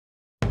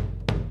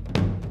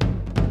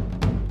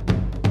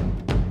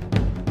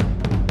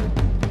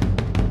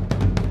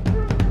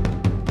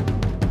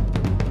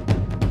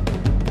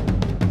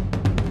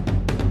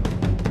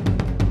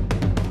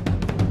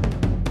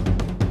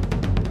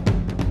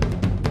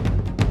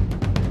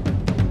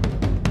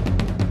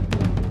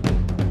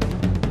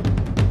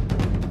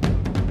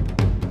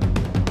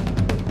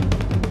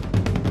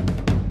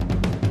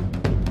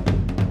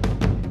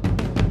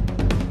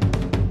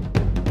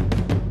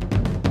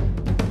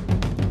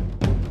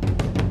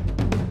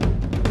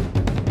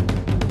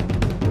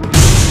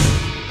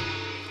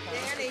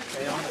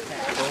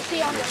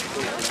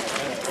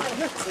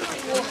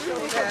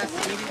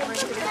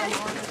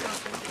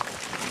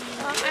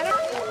I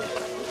don't.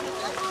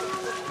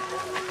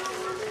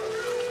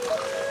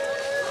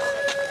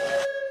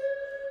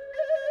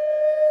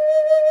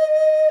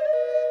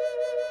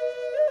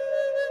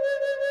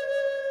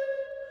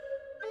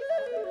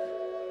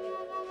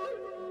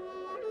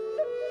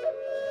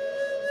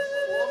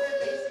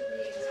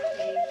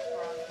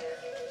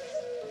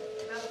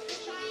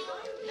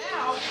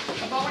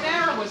 A bow and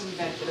arrow was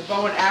invented. A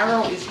bow and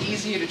arrow is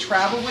easier to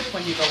travel with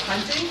when you go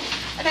hunting.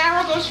 An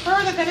arrow goes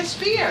further than a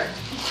spear.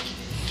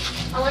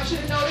 I want you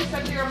to notice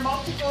that there are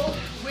multiple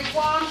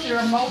wigwams, there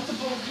are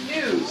multiple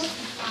canoes.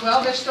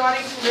 Well, they're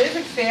starting to live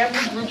in family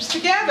groups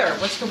together.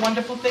 What's the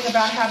wonderful thing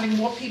about having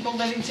more people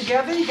living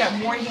together? You got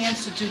more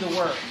hands to do the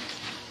work.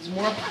 There's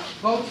more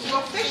boats to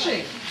go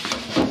fishing.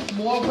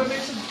 More women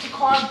to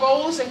carve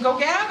bowls and go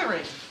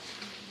gathering.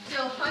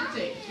 Still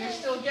hunting. They're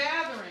still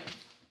gathering.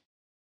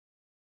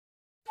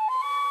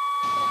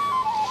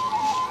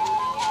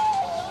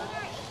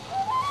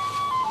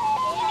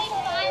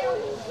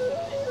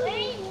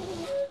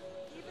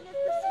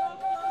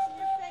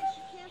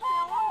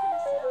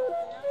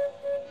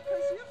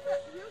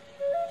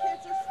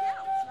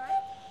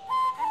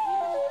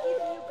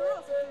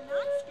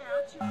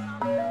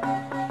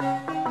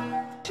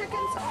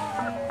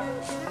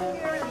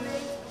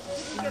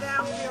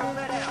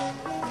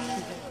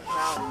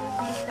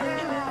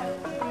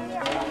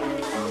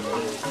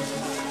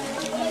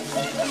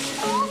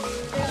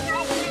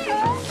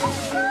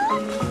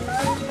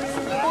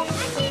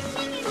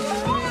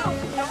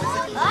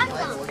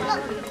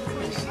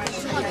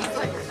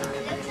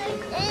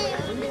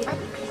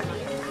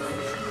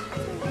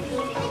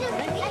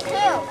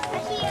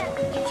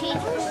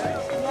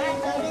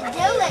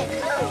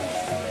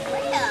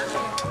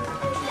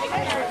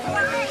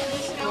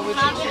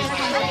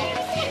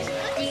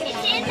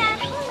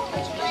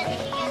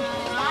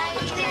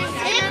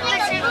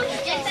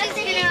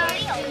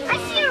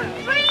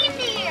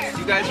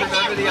 You guys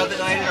remember the other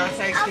night at our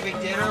Thanksgiving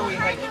dinner we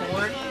had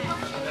corn?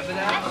 Remember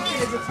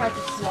that? It's a type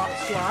of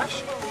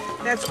squash.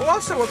 That's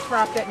also a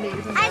crop that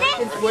Native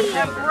Americans would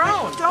have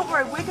grown. Don't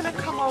worry, we're going to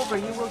come over.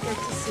 You will get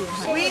to see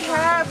it. We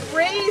have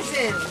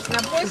raisins.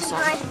 Now, boys and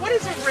girls, what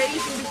is a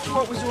raisin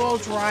before it was all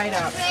dried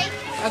up?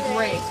 A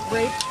grape.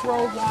 Grapes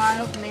grow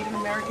wild. Native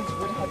Americans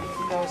would have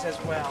eaten those as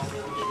well.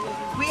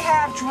 We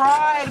have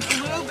dried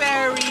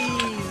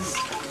blueberries.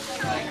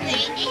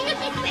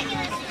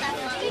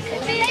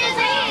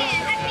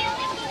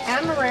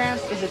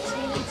 Amaranth is a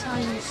teeny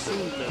tiny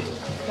seed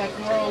that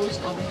grows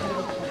on the head of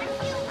a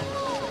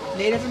plant.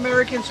 Native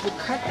Americans would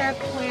cut that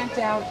plant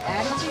out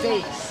at its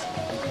base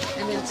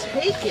and then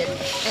take it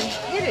and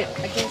hit it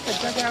against a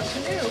dugout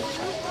canoe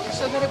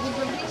so that it would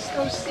release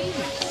those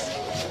seeds.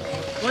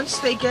 Once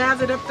they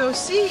gathered up those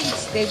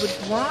seeds, they would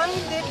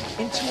grind it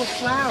into a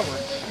flour.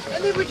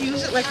 And they would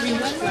use it like we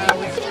would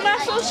flour.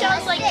 Mussel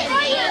shells like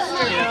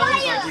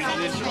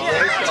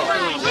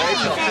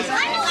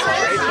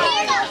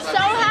So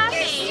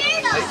happy.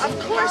 Of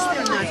course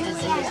they're not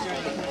diseased.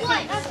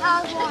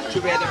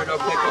 too bad there are no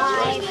pickles,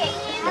 right?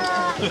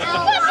 That's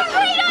a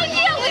great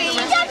idea. We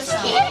should have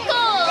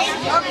pickles.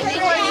 Okay,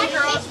 boys and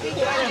girls, be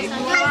good.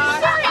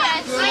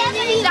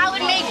 That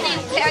would make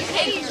these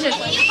pancakes just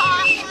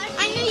hot.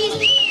 I knew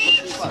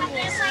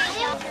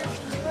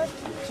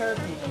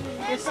Turkey.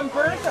 There's some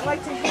birds that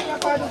like to hang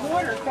out by the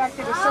water. In fact,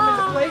 there was some in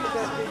the plate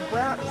that the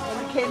brown when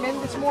we came in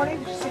this morning.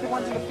 Did you see the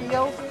ones in the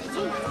field?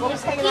 What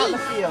was hanging out in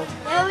the field?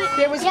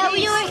 There was geese.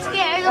 we were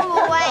scared them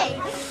away.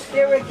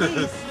 There were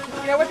geese.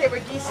 You know what? They were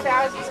geese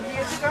thousands of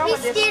years ago. We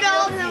scared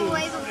all of them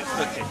away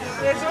before.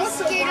 There's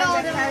also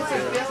one that has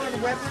a bill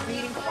and web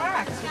feeding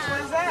quacks. Which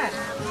one is that?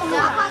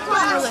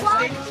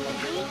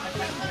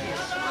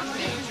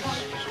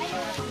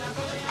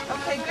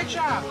 Okay, good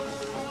job.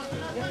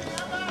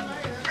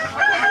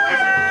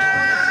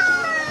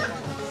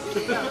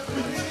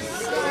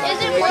 Is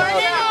it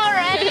morning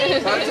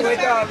already? Time to wake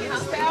up.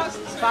 It's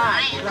thousands.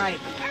 Five, right.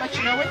 But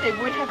you know what? They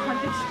would have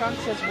hunted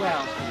skunks as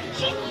well.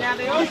 Now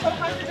they also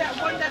hunted that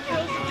one that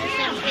built the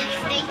dam.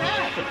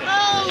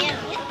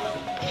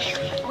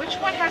 Which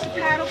one has a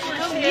paddle for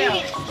its tail?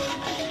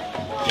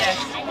 Yes.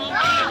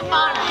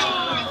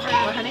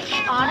 What, honey?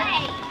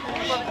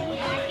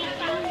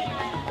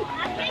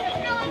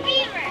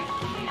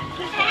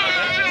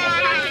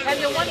 And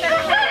the one that...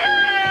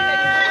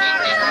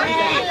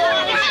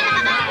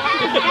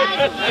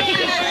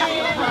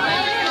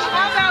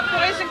 How about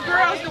boys and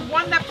girls, the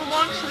one that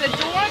belongs to the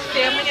dog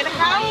family and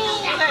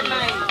howls at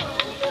night?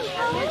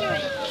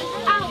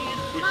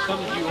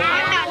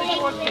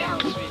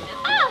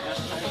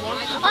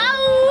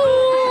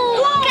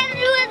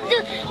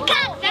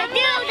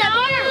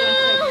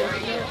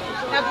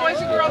 Now boys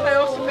and girls, I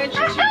also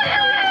mentioned to you,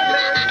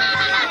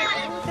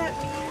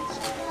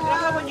 you know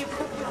how when you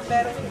cook with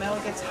metal, the metal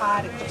gets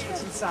hot, it cooks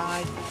what's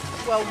inside?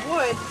 Well,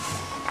 wood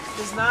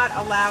does not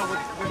allow what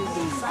is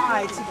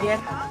inside to get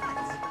hot.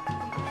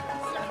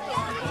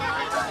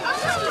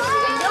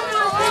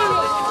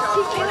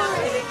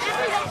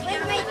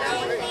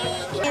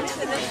 Into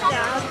the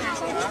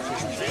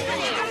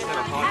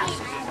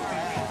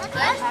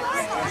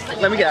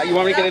Let me get. You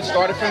want me to get it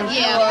started for him?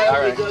 Yeah.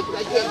 All right.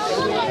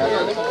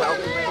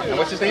 And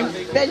what's his name?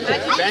 Benji.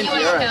 Benji.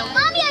 All right.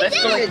 Mommy, I Let's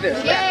did go like it.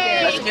 this.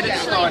 Let's get it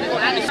started. Go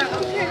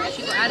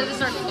out of the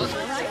circle. This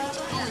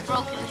is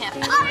broken in half.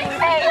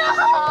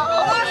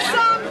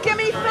 Awesome! Give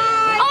me 5!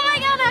 Oh my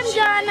God, I'm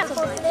done.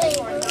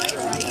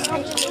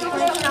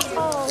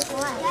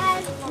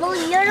 Well,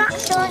 you're not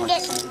doing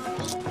it.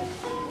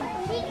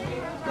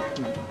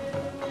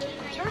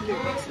 Turkey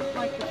makes it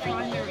like the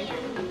primary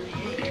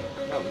food.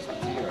 That was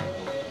deer.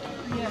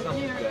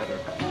 Something better.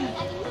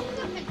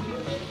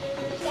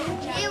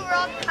 You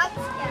roll cups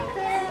down.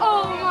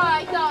 Oh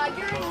my God,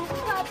 you're in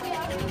trouble.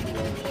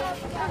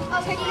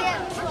 Okay,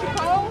 is it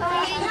cold?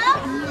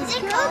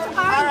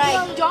 All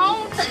right,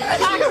 don't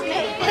touch me.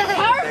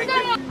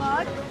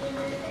 Mud,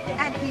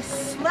 and he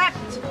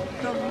slept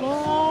the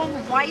long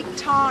white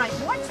time.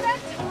 What's that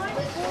time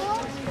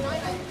called?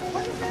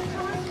 What is that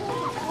time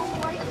called? The long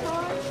white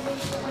time?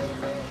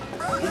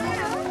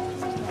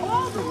 Yeah,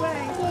 all the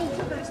way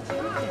to this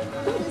time.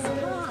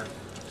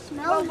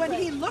 Well, when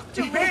he looked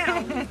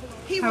around,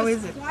 he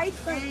was quite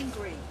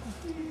angry.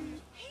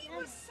 He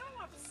was so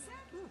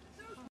upset.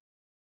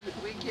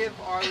 We give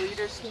our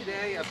leaders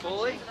today a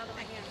bully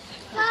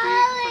for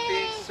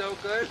being so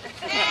good,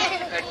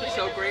 actually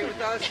so great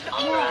with us.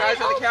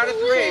 Guys, on the count of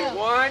 3.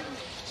 1,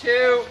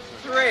 2,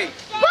 3.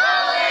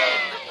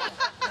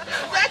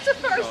 That's a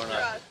first for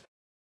us.